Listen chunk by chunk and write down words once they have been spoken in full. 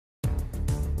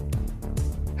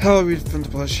Hello, it's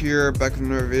Fnaf here, back with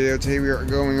another video. Today we are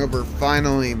going over,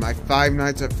 finally, my Five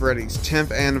Nights at Freddy's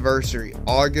 10th anniversary,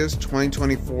 August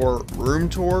 2024 room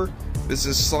tour. This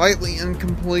is slightly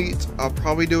incomplete. I'll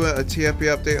probably do a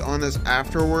TFB update on this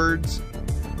afterwards.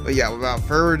 But yeah, without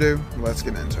further ado, let's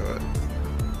get into it.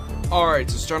 Alright,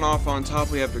 to start off on top,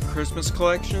 we have the Christmas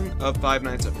collection of Five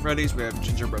Nights at Freddy's. We have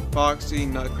Gingerbread Foxy,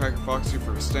 Nutcracker Foxy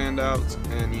for the standouts,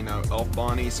 and, Elf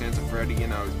Bonnie, Santa Freddy,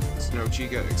 Snow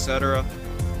Chica, etc.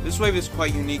 This wave is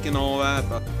quite unique and all that,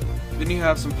 but then you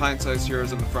have some pint-sized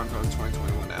heroes in the front of the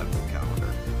 2021 Advent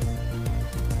calendar.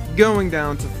 Going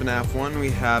down to Fnaf 1,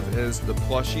 we have is the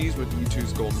plushies with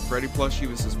U2's Golden Freddy plushie.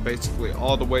 This is basically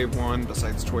all the wave 1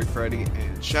 besides Toy Freddy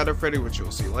and Shadow Freddy, which you'll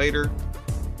see later.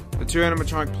 The two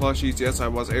animatronic plushies, yes, I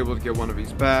was able to get one of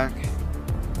these back.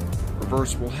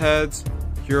 Reversible heads,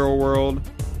 Hero World,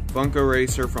 Funko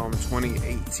Racer from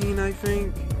 2018, I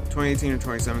think? 2018 or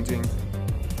 2017.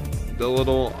 The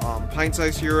little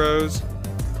pint-sized heroes,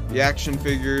 the action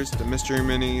figures, the mystery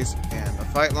minis, and the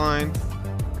fight line.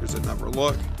 Here's another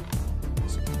look.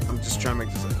 So I'm just trying to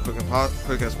make this as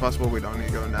quick as possible. We don't need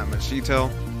to go into that much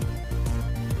detail.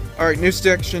 Alright, new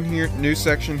section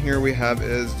here we have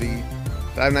is the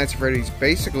Five Nights at Freddy's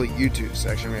basically YouTube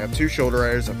section. We have two shoulder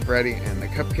riders of Freddy and the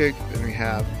Cupcake. Then we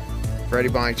have Freddy,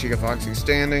 Bonnie, Chica, Foxy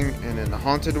standing, and then the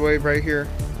Haunted Wave right here.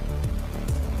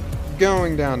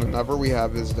 Going down another, we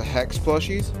have is the Hex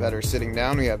plushies that are sitting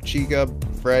down. We have Chica,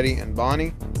 Freddy, and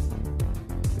Bonnie.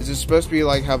 This is supposed to be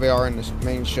like how they are in the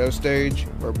main show stage,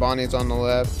 where Bonnie's on the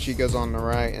left, Chica's on the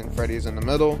right, and Freddy's in the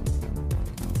middle.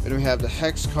 Then we have the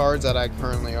Hex cards that I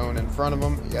currently own in front of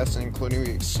them, yes, including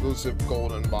the exclusive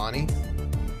Golden Bonnie,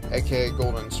 aka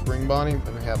Golden Spring Bonnie.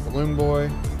 Then we have Balloon Boy.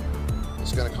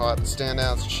 Just gonna call out the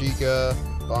standouts: Chica,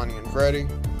 Bonnie, and Freddy.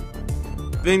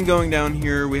 Then going down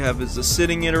here, we have is the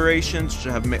sitting iterations, which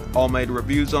I have all made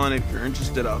reviews on. If you're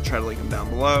interested, I'll try to link them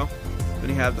down below. Then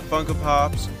you have the Funko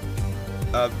Pops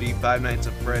of the Five Nights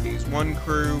at Freddy's 1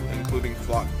 crew, including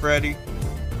Flock Freddy.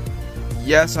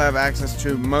 Yes, I have access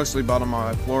to mostly bottom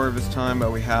on my floor this time,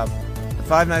 but we have the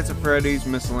Five Nights at Freddy's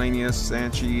miscellaneous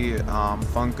Sanchi,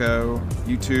 Funko,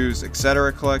 U2's,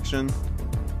 etc. collection.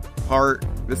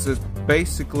 This is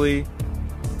basically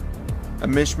a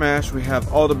mishmash. We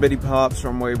have all the Bitty Pops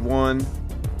from Wave 1, the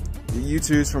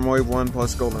U2s from Wave 1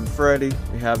 plus Golden Freddy.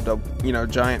 We have the,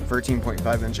 giant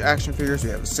 13.5 inch action figures.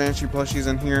 We have the Sanchi plushies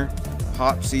in here,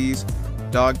 Popsies,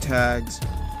 Dog Tags,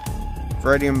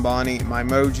 Freddy and Bonnie, my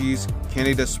emojis,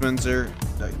 candy dispenser,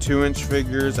 the 2-inch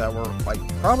figures that were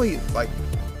probably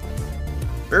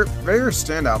very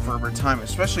standout for over time,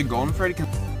 especially Golden Freddy.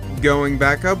 Going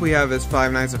back up, we have is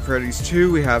Five Nights at Freddy's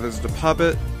 2. We have is the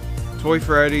Puppet, Toy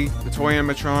Freddy, the toy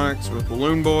animatronics with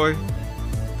Balloon Boy,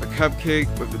 the Cupcake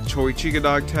with the Toy Chica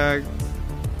dog tag,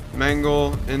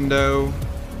 Mangle, Indo,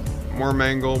 more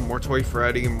Mangle, more Toy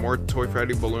Freddy,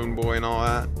 Balloon Boy, and all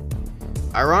that.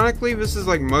 Ironically, this is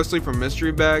mostly from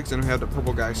mystery bags, and we have the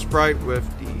Purple Guy Sprite with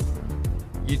the,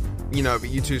 the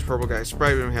U2's Purple Guy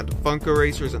Sprite, and we have the Funko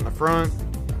Racers in the front,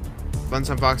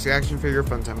 Funtime Foxy action figure,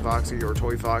 Funtime Foxy or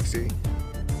Toy Foxy,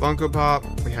 Funko Pop.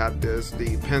 We have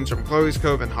the pins from Chloe's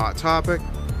Cove and Hot Topic.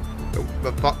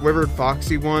 The Withered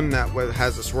Foxy one that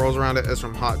has the swirls around it is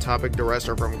from Hot Topic. The rest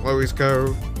are from Chloe's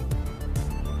Cove.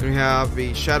 Then we have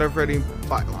the Shadow Freddy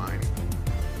fight line.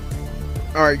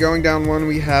 Alright, going down one,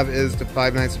 we have is the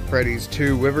Five Nights at Freddy's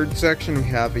 2 Withered section. We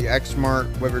have the X-Mark,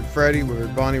 Withered Freddy,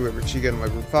 Withered Bonnie, Withered Chica, and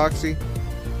Withered Foxy.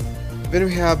 Then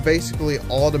we have basically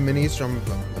all the minis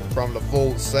from the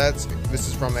full sets. This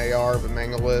is from AR, but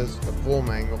Mangle is the full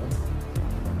Mangle.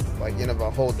 The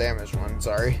whole damaged one,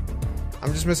 sorry.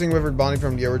 I'm just missing Withered Bonnie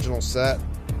from the original set.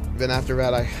 Then after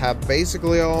that, I have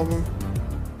basically all of them.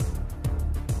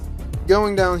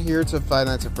 Going down here to Five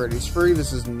Nights at Freddy's 3,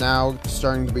 this is now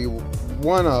starting to be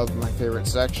one of my favorite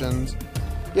sections.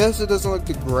 Yes, it doesn't look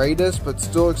the greatest, but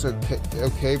still looks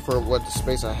okay for what the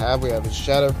space I have. We have a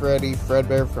Shadow Freddy,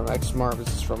 Fredbear from X-Mart.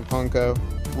 This is from Funko.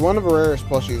 One of the rarest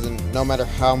plushies, and no matter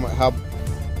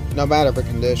no matter the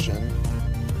condition.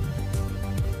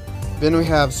 Then we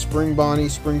have Spring Bonnie,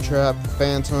 Springtrap,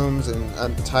 Phantoms, and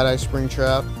a tie-dye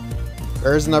Springtrap.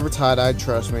 There is another tie-dye,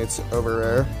 trust me, it's over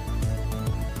rare.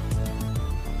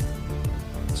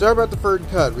 Sorry about the third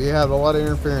cut. We have a lot of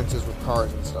interferences with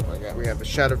cars and stuff like that. We have the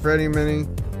Shadow Freddy mini,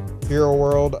 Hero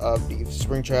World of the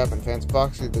Springtrap and Phantom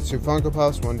Foxy, the two Funko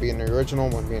Pops, one being the original,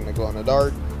 one being the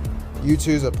glow-in-the-dark.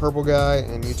 U2's a Purple Guy,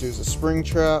 and U2's a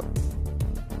Springtrap.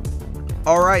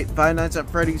 Alright, Five Nights at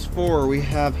Freddy's 4. We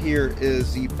have here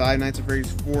is the Five Nights at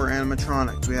Freddy's 4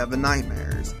 animatronics. We have the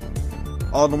Nightmares,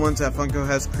 all the ones that Funko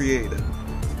has created.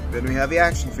 Then we have the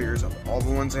action figures of all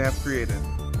the ones they have created.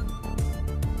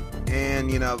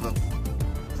 and, you know, the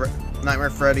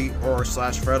Nightmare Freddy or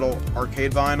slash Freddy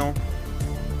arcade vinyl.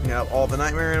 We have all the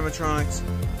Nightmare animatronics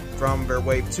from their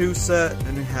Wave 2 set,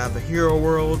 and we have the Hero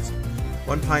Worlds,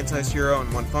 one pint-sized hero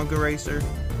and one Funko Racer.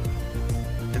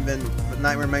 And then the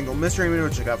Nightmare Mangle Mystery Mini,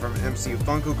 which I got from MCU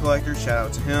Funko Collector, shout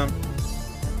out to him.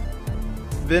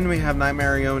 Then we have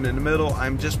Nightmare Ione in the middle.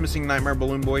 I'm just missing Nightmare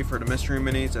Balloon Boy for the Mystery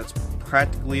Minis, that's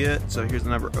practically it. So here's the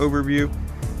number overview.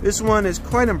 This one is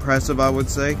quite impressive, I would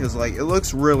say, because like it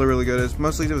looks really good. It's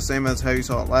mostly the same as how you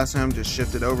saw it last time, just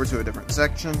shifted over to a different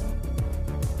section.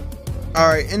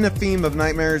 Alright, in the theme of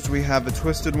nightmares, we have the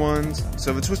Twisted Ones.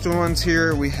 So the Twisted Ones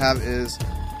here we have is,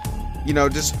 you know,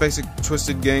 just basic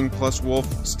Twisted Gang plus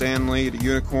Wolf, Stanley, the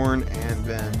Unicorn, and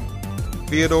then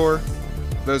Theodore.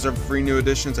 Those are 3 new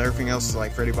additions. Everything else is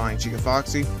like Freddy, Bonnie, Chica,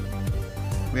 Foxy.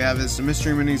 We have is the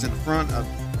Mystery Minis in the front of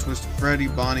Twisted Freddy,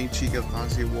 Bonnie, Chica,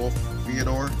 Foxy, Wolf,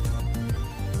 Theodore.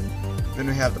 Then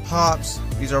we have the Pops.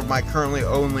 These are my currently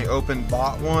only open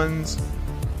bought ones.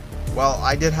 Well,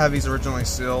 I did have these originally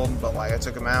sealed, but like I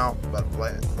took them out. But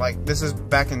like this is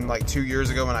back in like 2 years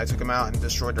ago when I took them out and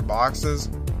destroyed their boxes.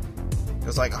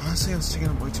 Because like honestly, I was taking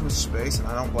up way too much space, and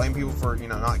I don't blame people for, you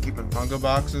know, not keeping Funko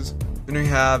boxes. Then we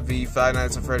have the Five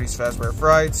Nights at Freddy's Fazbear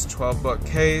Frights 12-book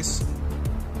case.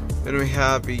 Then we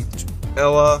have the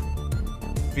Ella,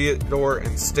 Theodore,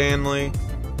 and Stanley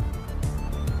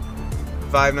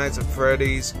Five Nights at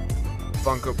Freddy's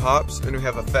Funko Pops. And we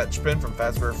have a fetch pin from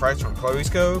Fazbear Frights from Chloe's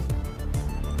Cove.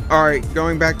 Alright,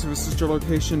 going back to the sister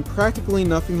location, practically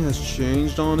nothing has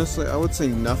changed, honestly. I would say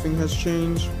nothing has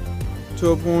changed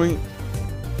to a point.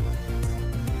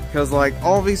 Because, like,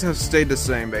 all these have stayed the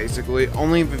same, basically.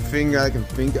 Only the thing I can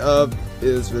think of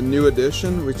is the new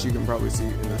addition, which you can probably see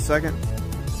in a second.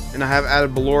 And I have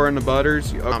added Ballora and the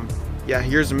Butters. Yeah,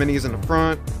 here's the minis in the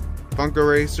front. Funko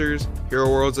Racers. Hero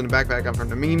Worlds in the back that I got from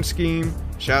the Meme Scheme.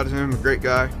 Shout out to him, a great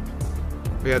guy.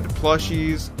 We have the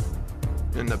plushies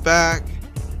in the back.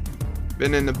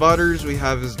 Then in the Butters, we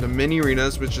have is the Mini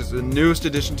Arenas, which is the newest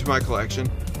addition to my collection.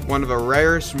 One of the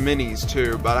rarest minis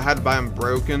too, but I had to buy them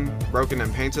broken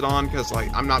and painted on, because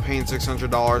like I'm not paying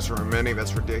 $600 for a mini.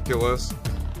 That's ridiculous.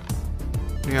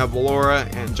 We have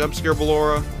Ballora and Jump Scare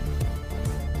Ballora.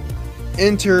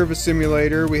 Enter the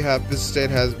simulator. We have this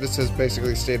has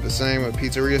basically stayed the same with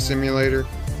Pizzeria Simulator.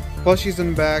 Plushies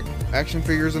in the back, action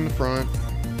figures in the front,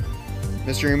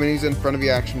 mystery minis in front of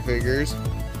the action figures.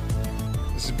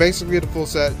 This is basically the full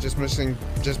set, just missing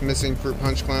Fruit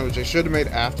Punch Clown, which I should have made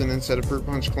Afton instead of Fruit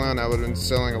Punch Clown. I would have been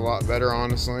selling a lot better,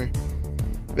 honestly.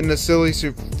 Then the silly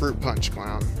Fruit Punch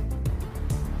Clown.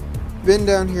 Then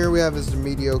down here we have is the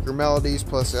mediocre Melodies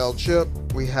plus L Chip.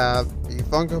 We have the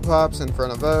Funko Pops in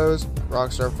front of those,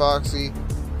 Rockstar Foxy,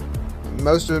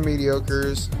 most of the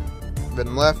mediocres,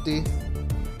 then Lefty.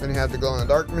 Then you have the glow in the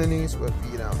dark minis with,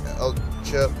 you know, L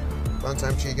Chip,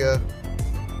 Funtime Chica,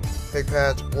 Pig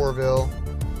Patch, Orville,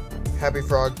 Happy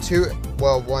Frog,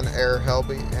 one Air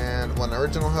Helpy and one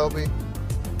original Helpy,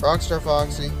 Rockstar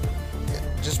Foxy,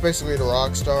 just basically the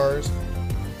rock stars.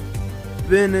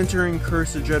 Then entering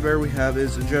Curse of Dreadbear, we have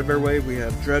is the Dreadbear Wave. We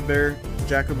have Dreadbear,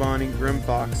 Jacobani, Grim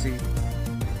Foxy,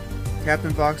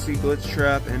 Captain Foxy, Glitch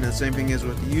Trap, and the same thing is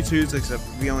with the U2s, except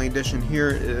the only addition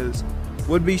here is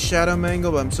would be Shadow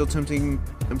Mangle, but I'm still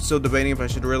debating if I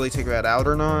should really take that out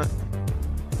or not.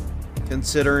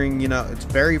 Considering, you know, it's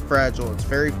very fragile, it's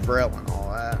very frail and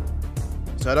all that.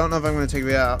 So I don't know if I'm going to take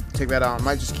that out. I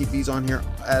might just keep these on here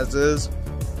as is.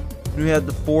 We had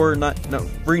the 3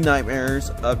 nightmares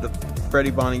of the Freddy,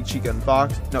 Bonnie, Chica, and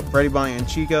Fox. No, Freddy, Bonnie, and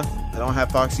Chica. I don't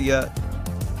have Foxy yet.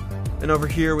 And over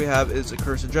here we have is the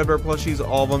Curse of Dreadbear plushies,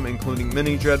 all of them, including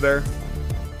Mini Dreadbear.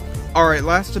 Alright,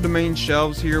 last of the main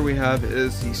shelves here we have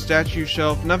is the statue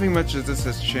shelf. Nothing much of this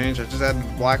has changed. I just added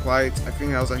black lights. I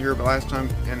think I was here last time,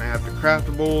 and I have the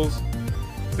craftables.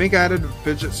 I think I added the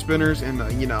fidget spinners and the,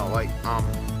 you know, like and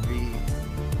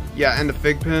the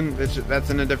fig pin. That's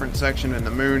in a different section, and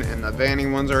the moon and the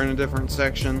vanning ones are in a different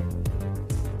section.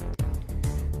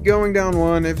 Going down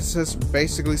one, it has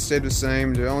basically stayed the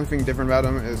same. The only thing different about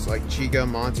them is like Chica,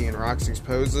 Monty, and Roxy's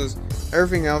poses.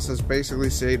 Everything else has basically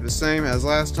stayed the same as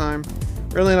last time.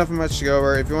 Really nothing much to go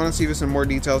over. If you want to see this in more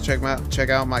detail, check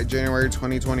out my January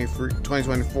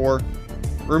 2024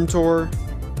 room tour.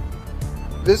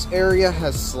 This area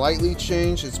has slightly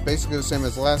changed. It's basically the same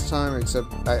as last time,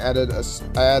 except I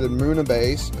added Moona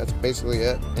base. That's basically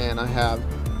it. And I have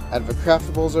added the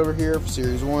craftables over here for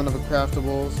series 1 of the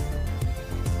craftables.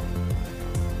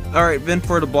 Alright, then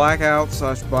for the blackout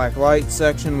 / black light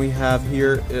section we have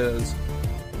here is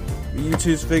the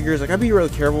U2's figures. I gotta be really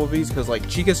careful with these because like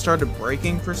Chica started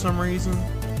breaking for some reason.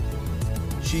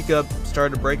 Chica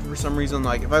started breaking for some reason.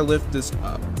 Like if I lift this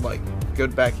up, like go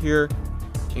back here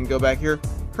and go back here,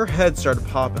 her head started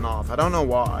popping off. I don't know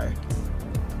why.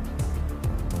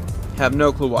 Have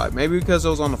no clue why. Maybe because it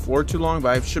was on the floor too long,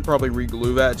 but I should probably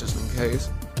re-glue that just in case.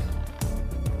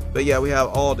 But yeah, we have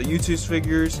all the U2's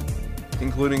figures,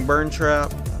 including Burn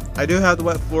Trap. I do have the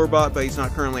Wet Floor Bot, but he's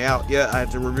not currently out yet. I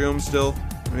have to review him still.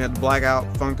 And we have the Blackout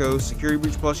Funko Security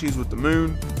Breach plushies with the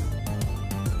moon.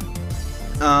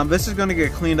 This is going to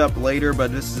get cleaned up later,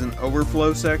 but this is an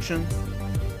overflow section.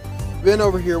 Then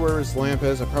over here where his lamp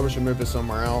is, I probably should move this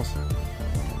somewhere else.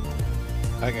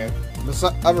 Okay.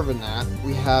 Other than that,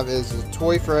 we have is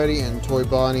Toy Freddy and Toy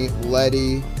Bonnie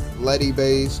Letty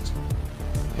based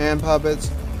hand puppets.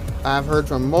 I've heard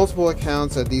from multiple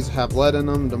accounts that these have lead in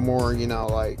them. The more, you know,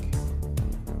 like,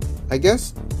 I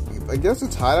guess the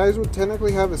tie-dyes would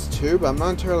technically have this too, but I'm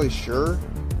not entirely sure.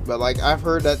 But like I have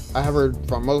heard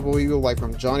from multiple people, like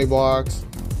from Johnny Blocks,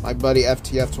 my buddy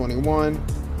FTF21,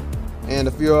 and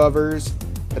a few others.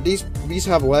 These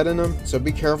have lead in them, so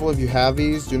be careful if you have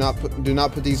these. Do not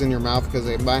put these in your mouth because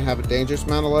they might have a dangerous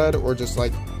amount of lead, or just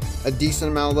like a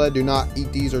decent amount of lead. Do not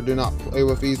eat these or do not play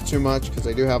with these too much because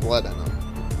they do have lead in them.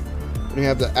 And we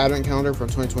have the Advent Calendar from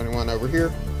 2021 over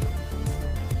here.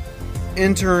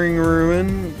 Entering the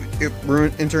Ruin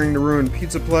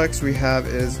Pizzaplex, we have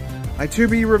is my to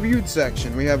be reviewed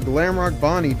section. We have Glamrock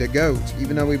Bonnie the Goat,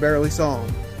 even though we barely saw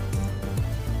him.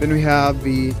 Then we have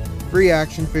the free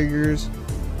action figures,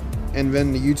 and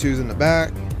then the U2's in the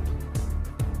back.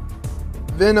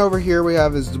 Then over here we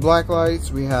have is the black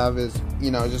lights. We have is, you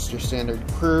know, just your standard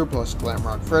crew plus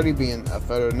Glamrock Freddy being a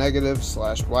photo negative /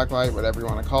 blacklight, whatever you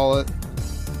want to call it.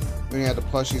 Then we have the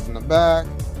plushies in the back.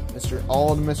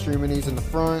 All the Mystery Minis in the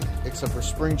front, except for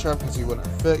Springtrap because he wouldn't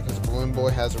fit because Balloon Boy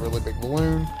has a really big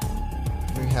balloon.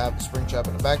 We have Springtrap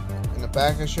in the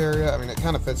backish area. I mean, it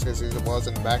kind of fits because it was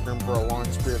in the back room for a long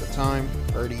period of time,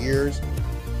 30 years.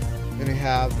 Then we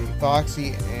have the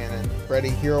Foxy and Freddy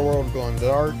Hero World Glow in the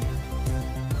Dark.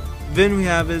 Then we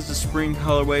have is the Spring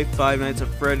Colorway Five Nights at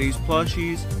Freddy's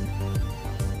plushies.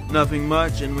 Nothing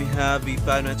much, and we have the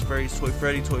Five Nights at Freddy's Toy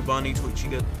Freddy, Toy Bonnie, Toy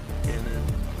Chica,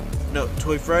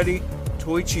 Toy Freddy,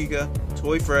 Toy Chica,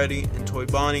 Toy Freddy, and Toy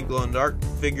Bonnie Glow in the Dark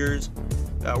figures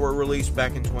that were released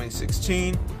back in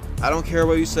 2016. I don't care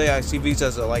what you say, I see these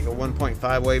as like a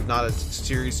 1.5 wave, not a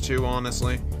Series 2,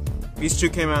 honestly. These two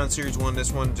came out in Series 1,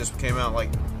 this one just came out like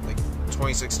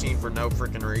 2016 for no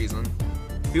freaking reason.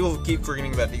 People keep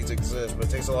forgetting that these exist, but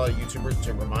it takes a lot of YouTubers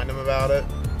to remind them about it.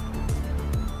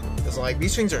 Because like,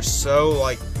 these things are so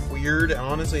like weird, and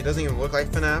honestly it doesn't even look like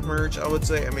Fnaf merch, I would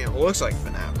say. I mean, it looks like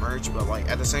Fnaf merch, but like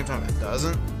at the same time it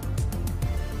doesn't.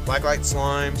 Blacklight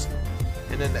slimes,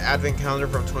 and then the Advent Calendar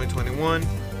from 2021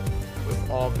 with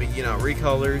all the, you know,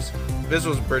 recolors. This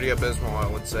was pretty abysmal, I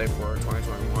would say, for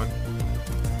 2021.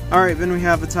 Alright, then we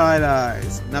have the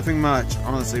tie-dyes. Nothing much,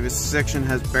 honestly. This section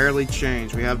has barely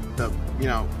changed. We have the, you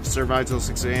know, Survive Till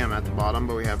 6 AM at the bottom,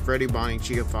 but we have Freddy, Bonnie,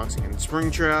 Chica, Foxy, and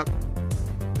Springtrap.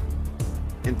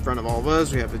 In front of all of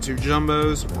us, we have the two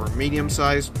jumbos, or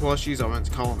medium-sized plushies. I went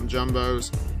to call them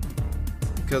jumbos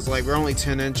because, like, we're only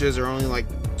 10 inches, or only like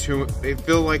 2. They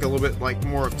feel like a little bit like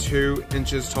more of 2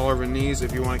 inches taller than these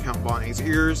if you want to count Bonnie's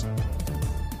ears.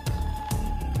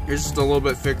 Here's just a little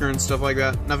bit thicker and stuff like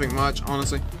that. Nothing much,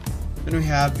 honestly. Then we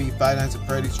have the Five Nights at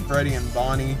Freddy's Freddy and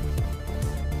Bonnie,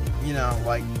 you know,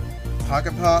 like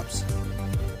Pocket Pops.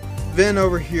 Then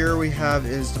over here we have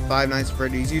is the Five Nights at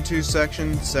Freddy's U2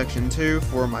 section, section 2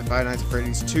 for my Five Nights at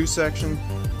Freddy's 2 section.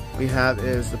 We have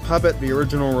is the Puppet, the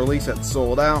original release that's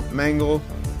sold out, Mangle,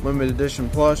 limited edition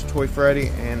plush, Toy Freddy,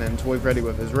 and then Toy Freddy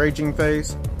with his raging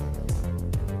face.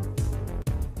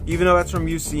 Even though that's from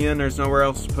UCN, there's nowhere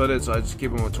else to put it, so I just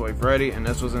keep them with Toy Freddy, and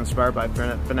this was inspired by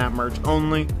Fnaf merch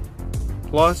only.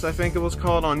 Plus, I think it was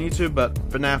called on YouTube, but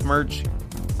Fnaf merch,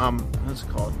 what's it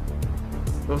called?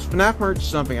 It was Fnaf merch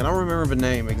something, I don't remember the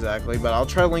name exactly, but I'll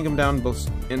try to link him down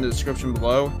in the description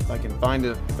below, if I can find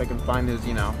it, if I can find his,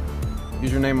 you know,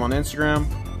 username on Instagram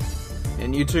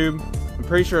and YouTube. I'm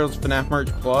pretty sure it was Fnaf merch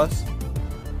plus.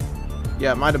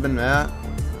 Yeah, it might have been that.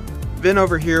 Then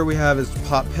over here we have his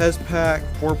Pop Pez pack,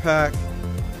 4-pack,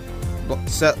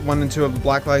 set 1 and 2 of the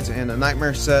black lights, and a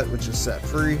Nightmare set, which is set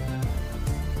free.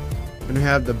 Then we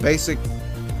have the basic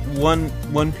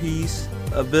one piece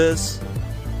of this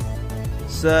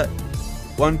set,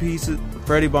 1 piece of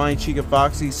Freddy, Bonnie, Chica,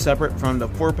 Foxy, separate from the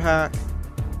 4-pack.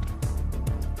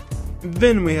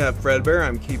 Then we have Fredbear.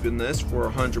 I'm keeping this for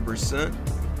 100%.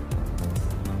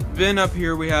 Then up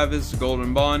here we have is the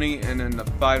Golden Bonnie, and then the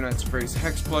Five Nights at Freddy's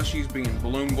Hex plushies being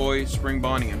Balloon Boy, Spring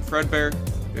Bonnie, and Fredbear,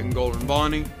 and Golden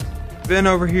Bonnie. Then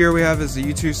over here we have is the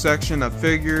U2 section of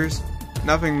figures.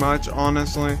 Nothing much,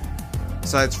 honestly.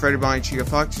 Besides Freddy, Bonnie, Chica,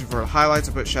 Foxy for the highlights,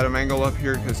 I put Shadow Mangle up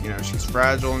here because, you know, she's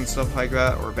fragile and stuff like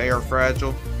that, or they are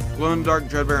fragile. Glow in the Dark,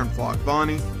 Dreadbear, and Flock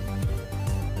Bonnie.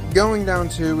 Going down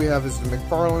to, we have is the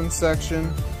McFarlane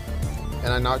section.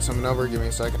 And I knocked something over, give me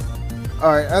a second.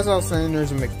 Alright, as I was saying,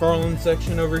 there's a McFarlane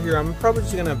section over here. I'm probably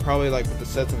just gonna like put the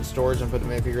sets in storage and put the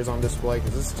minifigures on display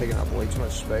because this is taking up way too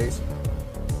much space.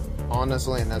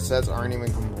 Honestly, and the sets aren't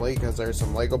even complete because there's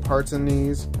some Lego parts in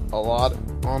these. A lot,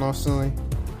 honestly.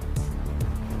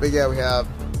 But yeah, we have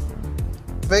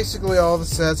basically all the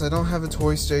sets. I don't have a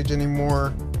toy stage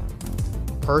anymore.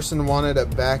 Person wanted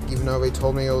it back even though they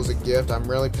told me it was a gift. I'm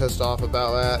really pissed off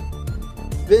about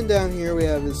that. Then down here we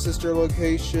have his sister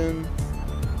location.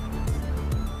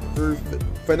 For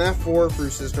Fnaf 4 through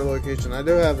sister location. I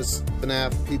do have a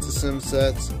Fnaf Pizza Sim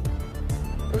sets.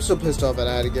 I'm so pissed off that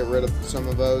I had to get rid of some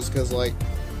of those because, like,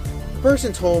 the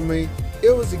person told me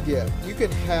it was a gift. You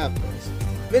could have this.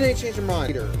 Then they change their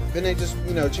mind later. Then they just,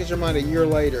 you know, change their mind a year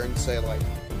later and say, like,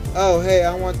 oh, hey,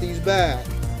 I want these back.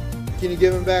 Can you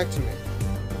give them back to me?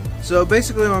 So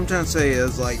basically what I'm trying to say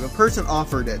is, like, the person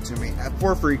offered it to me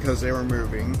for free because they were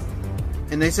moving.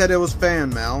 And they said it was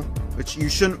fan mail. Which you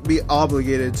shouldn't be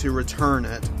obligated to return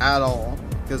it at all.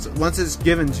 Because once it's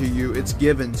given to you,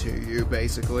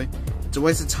 basically. It's a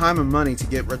waste of time and money to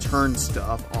get returned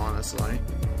stuff, honestly.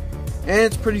 And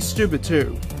it's pretty stupid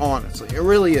too, honestly. It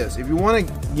really is. If you want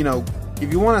to, you know,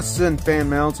 if you want to send fan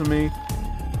mail to me,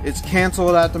 it's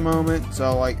canceled at the moment.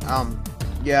 So, like,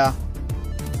 yeah.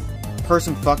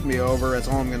 Person fucked me over, that's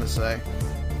all I'm going to say.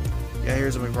 Yeah,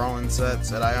 here's a McFarlane sets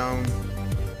that I own.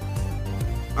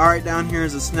 Alright, down here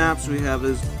is the snaps. We have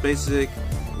this basic,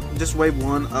 just wave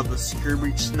 1 of the Secure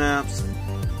Breach snaps.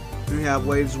 We have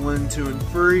waves 1, 2, and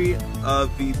 3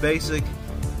 of the basic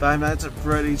Five Nights at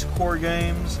Freddy's core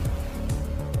games.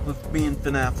 With being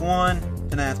Fnaf 1,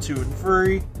 Fnaf 2 and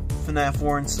 3, Fnaf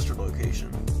 4 and sister location.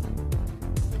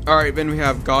 Alright, then we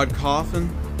have God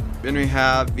Coffin. Then we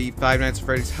have the Five Nights at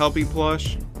Freddy's Helpy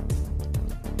plush.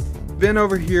 Then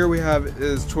over here we have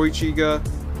is Toy Chica,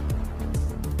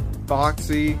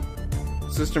 Foxy,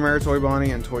 Sister Mary, Toy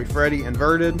Bonnie, and Toy Freddy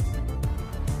inverted.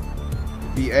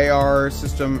 The AR,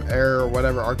 System Air, or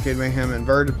whatever, Arcade Mayhem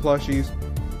inverted plushies.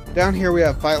 Down here we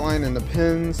have Fightline and the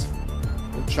pins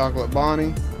with Chocolate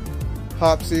Bonnie,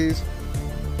 Popsies.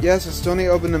 Yes, I still need to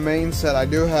open the main set. I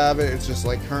do have it. It's just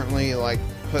like currently like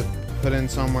put in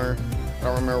somewhere. I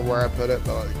don't remember where I put it,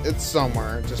 but like, it's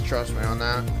somewhere. Just trust me on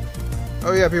that.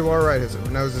 Oh yeah, people are right. His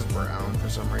nose is brown for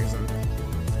some reason.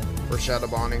 For Shadow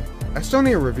Bonnie. I still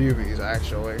need to review these,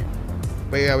 actually.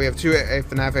 But yeah, we have 2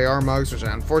 Fnaf AR mugs, which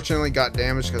I unfortunately got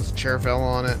damaged because the chair fell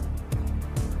on it.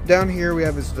 Down here, we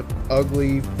have this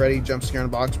ugly Freddy jump scare in a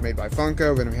box made by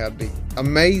Funko. Then we have the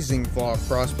amazing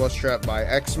Frost Plus Trap by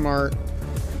Xmart.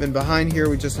 Then behind here,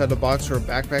 we just had the box for a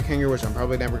backpack hanger, which I'm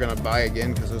probably never going to buy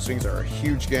again because those things are a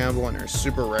huge gamble and they're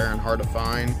super rare and hard to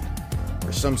find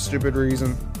for some stupid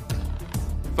reason.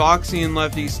 Foxy and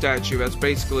Lefty statue, that's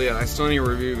basically it. I still need to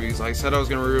review these. Like I said I was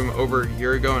going to review them over a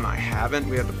year ago and I haven't.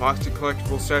 We have the Foxy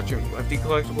collectible statue and Lefty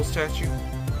collectible statue.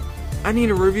 I need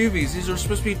to review these. These are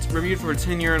supposed to be reviewed for a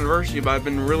 10-year anniversary, but I've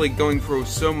been really going through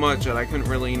so much that I couldn't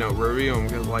really, you know, review them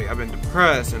because, like, I've been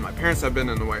depressed and my parents have been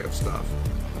in the way of stuff.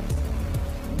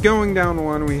 Going down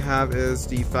one we have is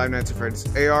the Five Nights at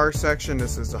Freddy's AR section.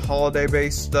 This is the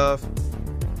holiday-based stuff.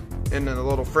 And then a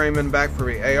little frame in the back for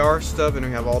the AR stuff, and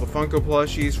we have all the Funko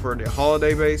plushies for the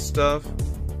holiday-based stuff.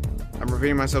 I'm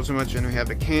repeating myself so much, and we have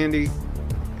the candy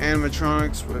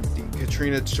animatronics with the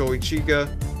Katrina Toy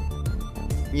Chica,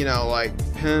 you know, like,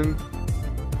 pin.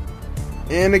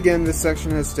 And again, this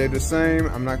section has stayed the same.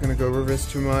 I'm not going to go over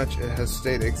this too much. It has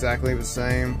stayed exactly the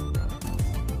same.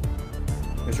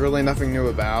 There's really nothing new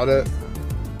about it.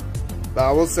 But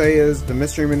I will say is, the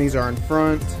mystery minis are in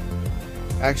front.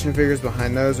 Action figures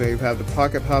behind those, where you have the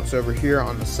pocket pops over here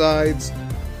on the sides,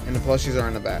 and the plushies are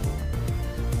in the back.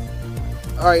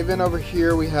 Alright, then over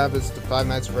here we have is the Five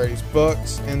Nights at Freddy's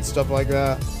books and stuff like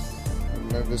that.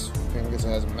 Remove this thing because it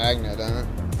has a magnet in it.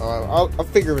 I'll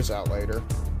figure this out later.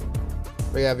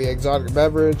 We have the exotic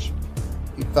beverage,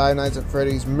 the Five Nights at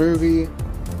Freddy's movie,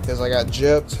 because I got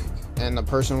gypped, and the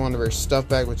person wanted their stuff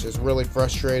back, which is really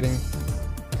frustrating.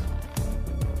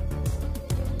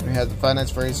 We have the Five Nights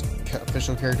at Freddy's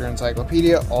official character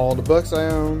encyclopedia, all the books I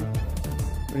own.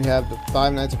 We have the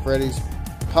Five Nights at Freddy's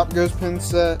Pop Goes pin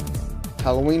set,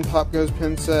 Halloween Pop Goes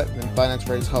pin set, and Five Nights at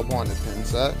Freddy's Help Wanted pin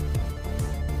set.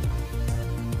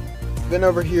 Then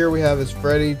over here we have is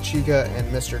Freddy, Chica, and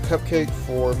Mr. Cupcake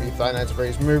for the Five Nights at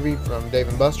Freddy's movie from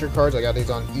Dave & Buster cards. I got these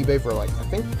on eBay for like, I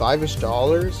think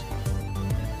 $5-ish.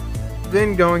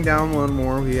 Then going down one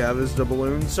more, we have is the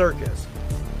Balloon Circus.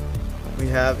 we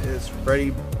have is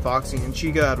Freddy, Foxy, and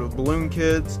Chica out of Balloon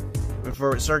Kids. And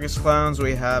for Circus Clowns,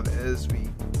 we have is the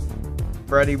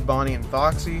Freddy, Bonnie, and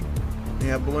Foxy. We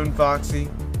have Balloon Foxy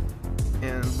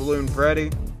and Balloon Freddy.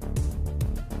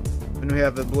 Then we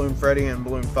have the Balloon Freddy and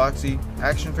Balloon Foxy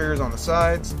action figures on the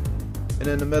sides. And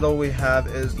in the middle we have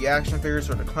is the action figures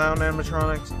for the clown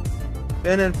animatronics.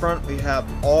 Then in front we have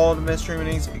all the mystery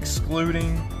minis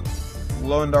excluding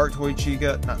Glow and Dark Toy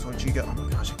Chica. Not Toy Chica, oh my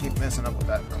gosh, I keep messing up with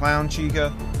that. Clown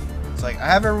Chica. It's like, I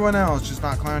have everyone else, just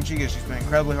not Clown Chica. She's been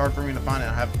incredibly hard for me to find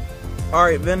it.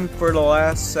 Alright, then for the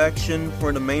last section,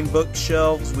 for the main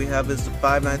bookshelves, we have is the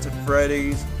Five Nights at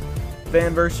Freddy's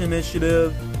Fan Version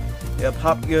Initiative. We have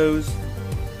Hop Goes,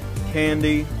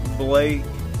 Candy, Blake,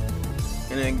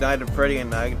 and Ignited Freddy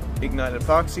and Ignited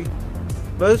Foxy.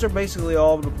 Those are basically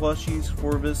all of the plushies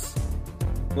for this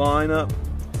lineup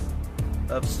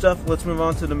of stuff. Let's move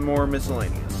on to the more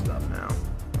miscellaneous stuff now.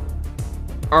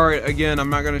 Alright, again, I'm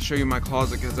not going to show you my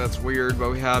closet because that's weird,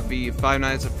 but we have the Five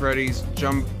Nights at Freddy's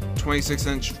Jump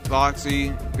 26-inch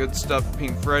Foxy, good stuff.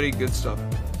 Pink Freddy, good stuff.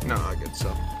 No, not good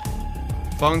stuff.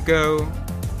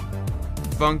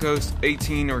 Funko's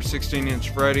 18 or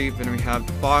 16-inch Freddy. Then we have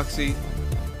the Foxy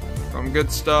from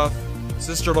Good Stuff.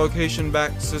 Sister Location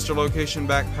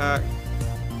backpack.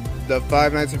 The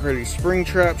Five Nights at Freddy's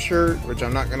Springtrap shirt, which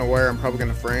I'm not going to wear. I'm probably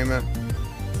going to frame it.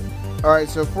 Alright,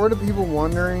 so for the people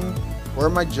wondering where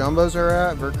my jumbos are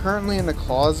at, they're currently in the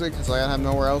closet because I have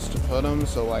nowhere else to put them.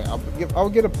 So like, I'll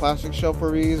get a plastic shelf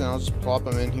for these and I'll just plop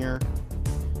them in here.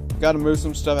 Got to move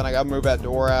some stuff and I got to move that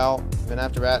door out. Then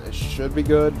after that, it should be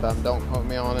good, but don't quote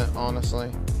me on it,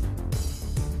 honestly.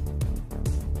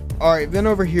 Alright, then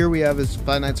over here we have this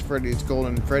Five Nights at Freddy's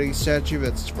Golden Freddy statue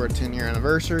that's for a 10-year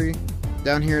anniversary.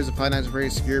 Down here is the Five Nights at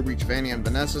Freddy's Scary Breach Vanny and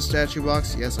Vanessa statue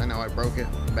box. Yes, I know I broke it.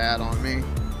 Bad on me.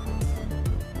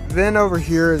 Then over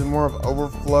here is more of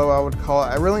overflow, I would call it.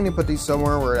 I really need to put these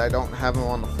somewhere where I don't have them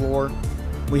on the floor.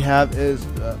 We have is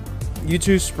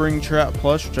U2 Springtrap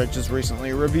plush, which I just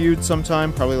recently reviewed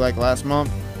sometime, probably like last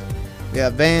month. We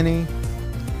have Vanny,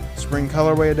 Spring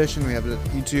Colorway Edition. We have the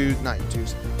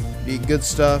the Good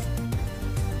Stuff,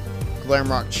 Glam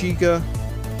Rock Chica.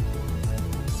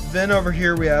 Then over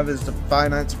here we have is the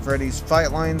Five Nights at Freddy's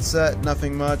Fight Line set.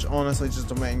 Nothing much, honestly, just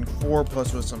a main 4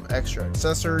 plus with some extra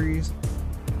accessories.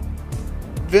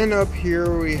 Then up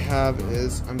here we have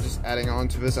is, I'm just adding on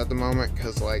to this at the moment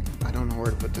because like I don't know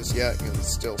where to put this yet because it's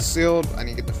still sealed. I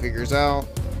need to get the figures out.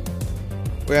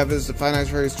 We have is the Five Nights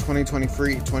at Freddy's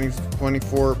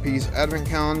 2024 piece advent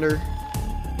calendar.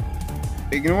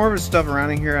 Ignore the stuff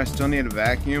around in here, I still need a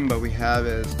vacuum, but we have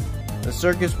is the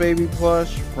Circus Baby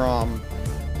plush from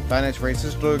Five Nights at Freddy's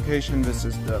Sister Location. This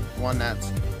is the one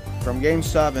that's from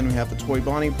GameStop, and we have the Toy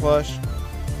Bonnie plush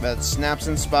that's Snaps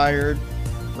inspired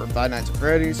for Five Nights at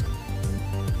Freddy's.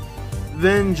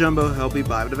 Then Jumbo helped me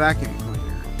buy the vacuum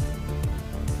cleaner.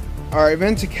 Alright,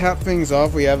 then to cap things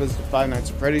off, we have is the Five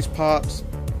Nights at Freddy's pops,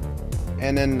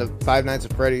 and then the Five Nights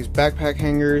at Freddy's backpack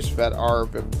hangers that are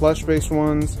the plush based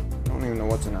ones. I don't even know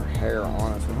what's in her hair,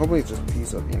 honestly. Hopefully it's just a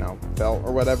piece of, felt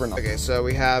or whatever. Okay, so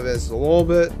we have is a little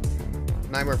bit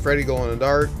Nightmare Freddy Glow in the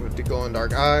Dark with the glow in the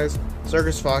dark eyes.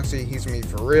 Circus Foxy, he's me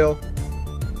for real.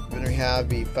 Then we have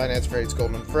the Five Nights at Freddy's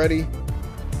Golden Freddy,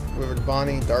 River to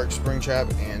Bonnie, Dark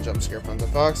Springtrap, and Jump Scare Fun to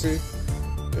Foxy.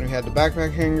 Then we have the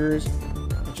backpack hangers,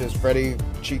 which is Freddy,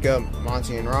 Chica,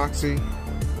 Monty, and Roxy.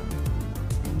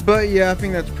 But yeah, I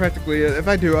think that's practically it. If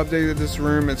I do update this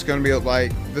room, it's going to be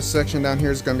like, this section down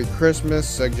here is going to be Christmas,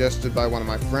 suggested by one of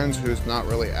my friends, who's not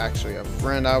really actually a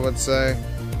friend, I would say.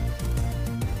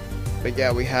 But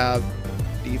yeah, we have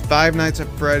the Five Nights at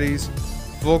Freddy's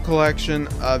full collection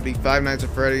of the Five Nights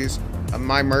at Freddy's, of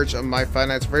my merch of my Five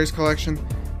Nights at Freddy's collection.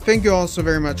 Thank you all so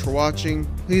very much for watching.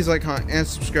 Please like, comment, and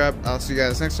subscribe. I'll see you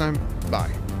guys next time.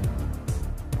 Bye.